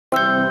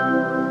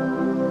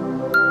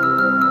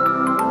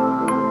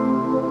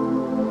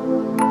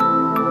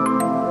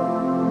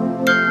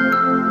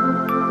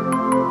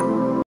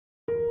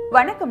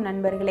வணக்கம்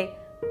நண்பர்களே.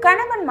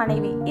 கணவன்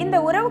மனைவி இந்த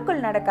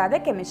உறவுக்குள் நடக்காத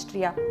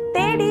கெமிஸ்ட்ரியா?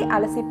 தேடி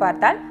அலசி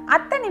பார்த்தால்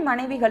அத்தனை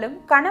மனைவிகளும்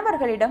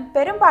கணவர்களிடம்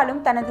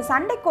பெரும்பாலும் தனது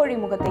சண்டைக்கோழி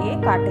முகத்தையே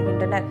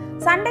காட்டுகின்றனர்.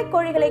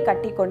 சண்டைக்கோழிகளை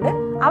கட்டிக்கொண்டு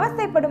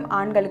அவஸ்தைப்படும்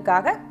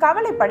ஆண்களுக்காக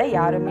கவலைப்பட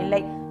யாரும்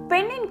இல்லை.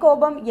 பெண்ணின்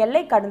கோபம்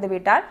எல்லை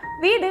கடந்துவிட்டால்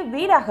வீடு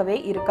வீடாகவே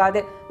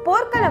இருக்காது,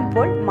 போர்க்களம்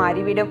போல்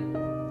மாறிவிடும்.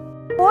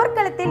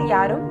 போர்க்களத்தில்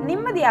யாரும்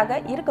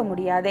நிம்மதியாக இருக்க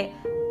முடியாது.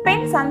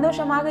 பெண்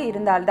சந்தோஷமாக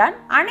இருந்தால்தான்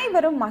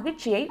அனைவரும்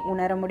மகிழ்ச்சியை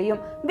உணர முடியும்.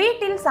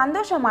 வீட்டில்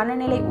சந்தோஷ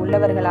மனநிலை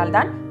உள்ளவர்களால்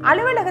தான்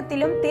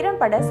அலுவலகத்திலும்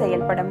திறம்பட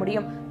செயல்பட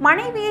முடியும்.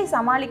 மனைவியை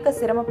சமாளிக்க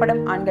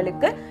சிரமப்படும்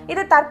ஆண்களுக்கு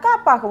இது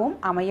தற்காப்பாகவும்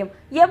அமையும்.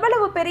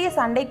 எவ்வளவு பெரிய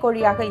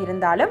சண்டைக்கோழியாக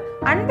இருந்தாலும்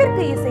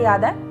அன்பிற்கு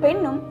இசையாத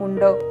பெண்ணும்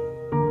உண்டோ?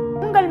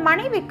 உங்கள்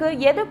மனைவிக்கு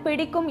எது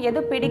பிடிக்கும் எது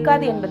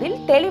பிடிக்காது என்பதில்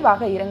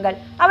தெளிவாக இருங்கள்.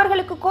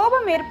 அவர்களுக்கு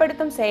கோபம்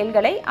ஏற்படுத்தும்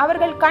செயல்களை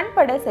அவர்கள்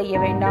கண்பட செய்ய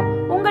வேண்டாம்.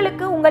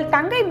 உங்களுக்கு உங்கள்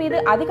தங்கை மீது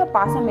அதிக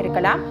பாசம்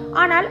இருக்கலாம்,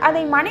 ஆனால்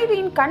அதை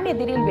மனைவியின் கண்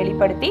எதிரில்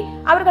வெளிப்படுத்தி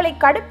அவர்களை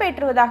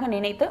கடுப்பேற்றுவதாக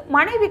நினைத்து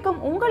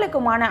மனைவிக்கும்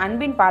உங்களுக்குமான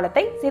அன்பின்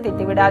பாலத்தை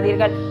சிதைத்து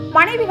விடாதீர்கள்.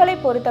 மனைவிகளை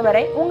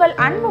பொறுத்தவரை உங்கள்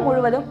அன்பு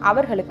முழுவதும்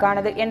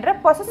அவர்களுக்கானது என்ற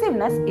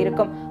பொசசிவ்னஸ்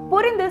இருக்கும்.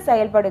 புரிந்து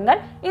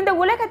செயல்படுங்கள். இந்த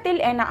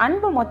உலகத்தில் என்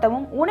அன்பு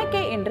மொத்தமும்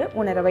உனக்கே என்று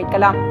உணர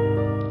வைக்கலாம்.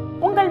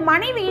 உங்கள்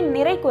மனைவியின்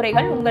நிறை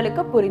குறைகள்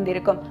உங்களுக்கு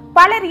புரிந்திருக்கும்.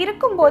 பலர்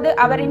இருக்கும் போது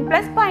அவரின்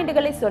பிளஸ்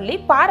பாயிண்ட்களை சொல்லி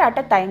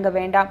பாராட்ட தயங்க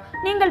வேண்டாம்.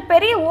 நீங்கள்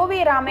பெரிய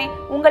ஓவியராமே,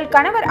 உங்கள்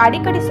கணவர்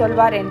அடிக்கடி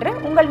சொல்வார் என்று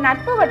உங்கள்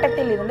நட்பு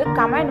வட்டத்தில் இருந்து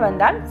கமெண்ட்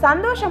வந்தால்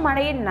சந்தோஷ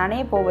மழையில்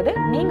நனைய போவது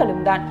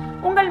நீங்களும் தான்.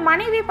 உங்கள்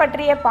மனைவி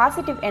பற்றிய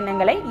பாசிட்டிவ்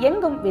எண்ணங்களை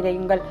எங்கும்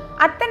விதையுங்கள்.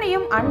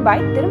 அத்தனையும்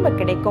அன்பாய் திரும்ப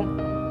கிடைக்கும்.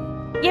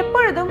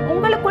 எப்பொழுதும்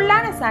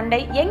உங்களுக்குள்ளான சண்டை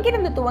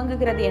எங்கிருந்து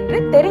துவங்குகிறது என்று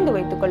தெரிந்து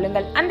வைத்துக்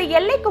கொள்ளுங்கள். அந்த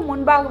எல்லைக்கு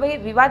முன்பாகவே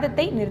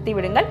விவாதத்தை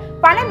நிறுத்திவிடுங்கள்.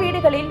 பல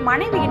வீடுகளில்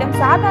மனைவியிடம்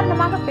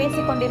சாதாரணமாக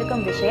பேசிக்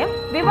கொண்டிருக்கும் விஷயம்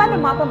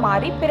விவாதமாக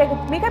மாறி பிறகு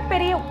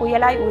மிகப்பெரிய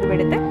புயலாய்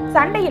உருவெடுத்து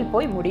சண்டையில்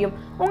போய் முடியும்.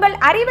 உங்கள்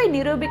அறிவை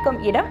நிரூபிக்கும்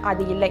இடம்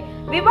அது இல்லை.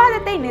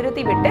 விவாதத்தை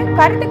நிறுத்திவிட்டு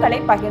கருத்துக்களை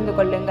பகிர்ந்து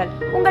கொள்ளுங்கள்.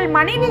 உங்கள்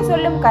மனைவி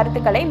சொல்லும்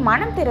கருத்துக்களை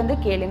மனம் திறந்து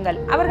கேளுங்கள்.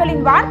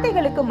 அவர்களின்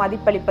வார்த்தைகளுக்கு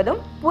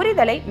மதிப்பளிப்பதும்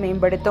புரிதலை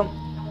மேம்படுத்தும்.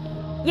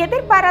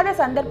 எதிர்பாராத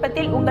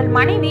சந்தர்ப்பத்தில் உங்கள்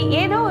மனைவி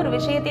ஏதோ ஒரு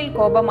விஷயத்தில்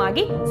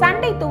கோபமாகி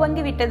சண்டை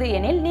துவங்கிவிட்டது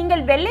எனில்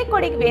நீங்கள் வெள்ளை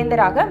கொடி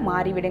வேந்தராக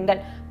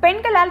மாறிவிடுங்கள்.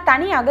 பெண்களால்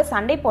தனியாக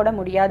சண்டை போட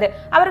முடியாது.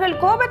 அவர்கள்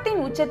கோபத்தின்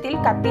உச்சத்தில்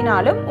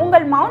கத்தினாலும்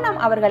உங்கள் மௌனம்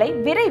அவர்களை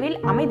விரைவில்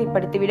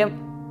அமைதிப்படுத்திவிடும்.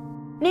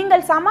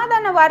 நீங்கள்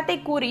சமாதான வார்த்தை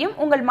கூறியும்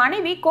உங்கள்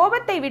மனைவி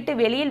கோபத்தை விட்டு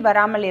வெளியில்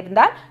வராமல்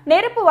இருந்தால்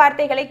நெருப்பு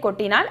வார்த்தைகளை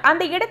கொட்டினால்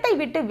அந்த இடத்தை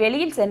விட்டு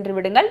வெளியில் சென்று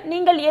விடுங்கள்.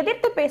 நீங்கள்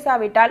எதிர்த்து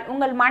பேசாவிட்டால்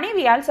உங்கள்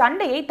மனைவியால்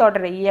சண்டையை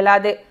தொடர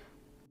இயலாது.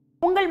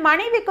 உங்கள்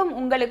மனைவிக்கும்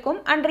உங்களுக்கும்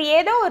அன்று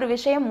ஏதோ ஒரு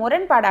விஷயம்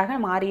முரண்பாடாக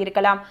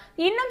மாறியிருக்கலாம்.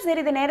 இன்னும்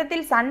சிறிது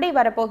நேரத்தில் சண்டை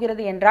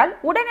வரப்போகிறது என்றால்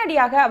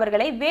உடனடியாக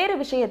அவர்களை வேறு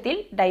விஷயத்தில்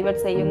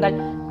டைவர்ட்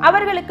செய்யுங்கள்.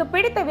 அவர்களுக்கு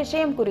பிடித்த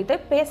விஷயம் குறித்து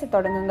பேச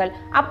தொடங்குங்கள்.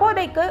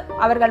 அப்போதைக்கு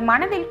அவர்கள்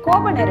மனதில்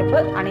கோப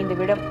நெருப்பு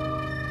அணைந்துவிடும்.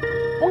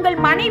 உங்கள்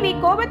மனைவி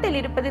கோபத்தில்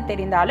இருப்பது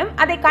தெரிந்தாலும்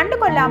அதை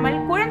கண்டுகொள்ளாமல்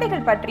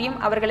குழந்தைகள் பற்றியும்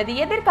அவர்களது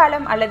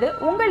எதிர்காலம் அல்லது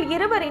உங்கள்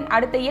இருவரின்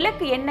அடுத்த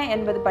இலக்கு என்ன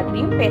என்பது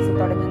பற்றியும் பேச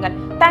தொடங்குங்கள்.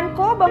 தன்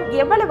கோபம்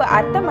எவ்வளவு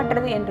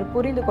அர்த்தமற்றது என்று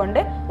புரிந்து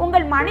கொண்டு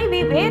உங்கள்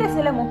மனைவி வேறு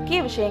சில முக்கிய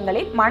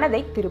விஷயங்களில்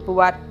மனதை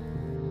திருப்புவார்.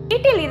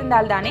 வீட்டில்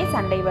இருந்தால் தானே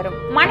சண்டை வரும்.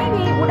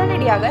 மனைவியை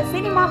உடனடியாக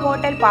சினிமா,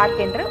 ஹோட்டல், பார்க்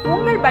என்று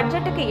உங்கள்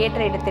பட்ஜெட்டுக்கு ஏற்ற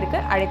இடத்திற்கு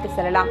அழைத்து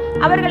செல்லலாம்.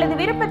 அவர்களது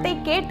விருப்பத்தை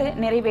கேட்டு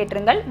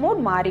நிறைவேற்றுங்கள்.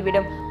 மூட்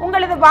மாறிவிடும்.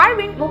 உங்களது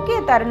வாழ்வின் முக்கிய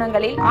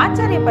தருணங்களில்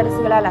ஆச்சரிய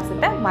பரிசுகளால்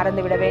அசத்த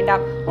மறந்துவிட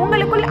வேண்டாம்.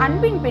 உங்களுக்குள்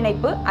அன்பின்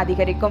பிணைப்பு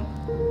அதிகரிக்கும்.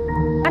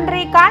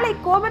 அன்றைய காலை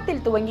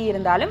கோபத்தில் துவங்கி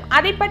இருந்தாலும்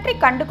அதை பற்றி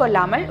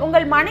கண்டுகொள்ளாமல்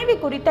உங்கள் மனைவி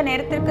குறித்த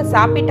நேரத்திற்கு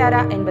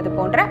சாப்பிட்டாரா என்பது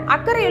போன்ற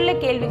அக்கறையுள்ள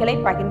கேள்விகளை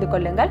பகிர்ந்து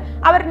கொள்ளுங்கள்.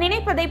 அவர்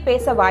நினைப்பதை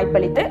பேச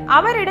வாய்ப்பளித்து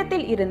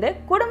அவரிடத்தில் இருந்து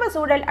குடும்ப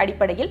சூழல்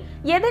அடிப்படையில்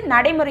எது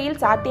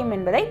நடைமுறையில் சாத்தியம்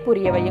என்பதை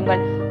புரிய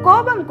வையுங்கள்.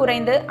 கோபம்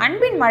குறைந்து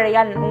அன்பின்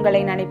மழையால்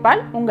உங்களை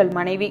நினைப்பால் உங்கள்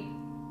மனைவி.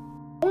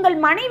 உங்கள்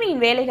மனைவியின்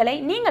வேலைகளை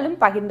நீங்களும்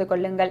பகிர்ந்து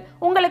கொள்ளுங்கள்.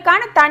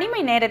 உங்களுக்கான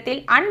தனிமை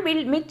நேரத்தில்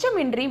அன்பில்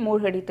மிச்சமின்றி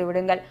மூழ்கடித்து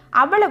விடுங்கள்.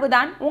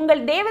 அவ்வளவுதான்.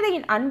 உங்கள்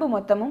தேவதையின் அன்பு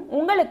மொத்தமும்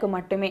உங்களுக்கு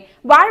மட்டுமே.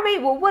 வாழ்வை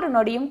ஒவ்வொரு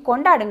நொடியும்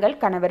கொண்டாடுங்கள்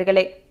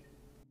கணவர்களே.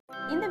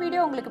 இந்த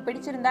வீடியோ உங்களுக்கு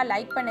பிடிச்சிருந்தா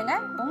லைக் பண்ணுங்க.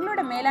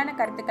 உங்களோட மேலான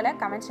கருத்துக்களை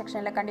கமெண்ட்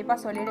செக்ஷன்ல கண்டிப்பா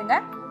சொல்லிடுங்க.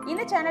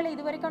 இந்த சேனலை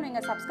இதுவரைக்கும்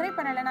நீங்க சப்ஸ்கிரைப்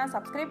பண்ணலைன்னா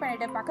சப்ஸ்கிரைப்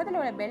பண்ணிட்டு பக்கத்தில்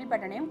உள்ள பெல்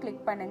பட்டனையும்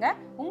கிளிக் பண்ணுங்க.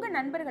 உங்க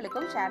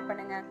நண்பர்களுக்கும் ஷேர்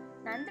பண்ணுங்க.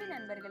 நன்றி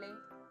நண்பர்களே.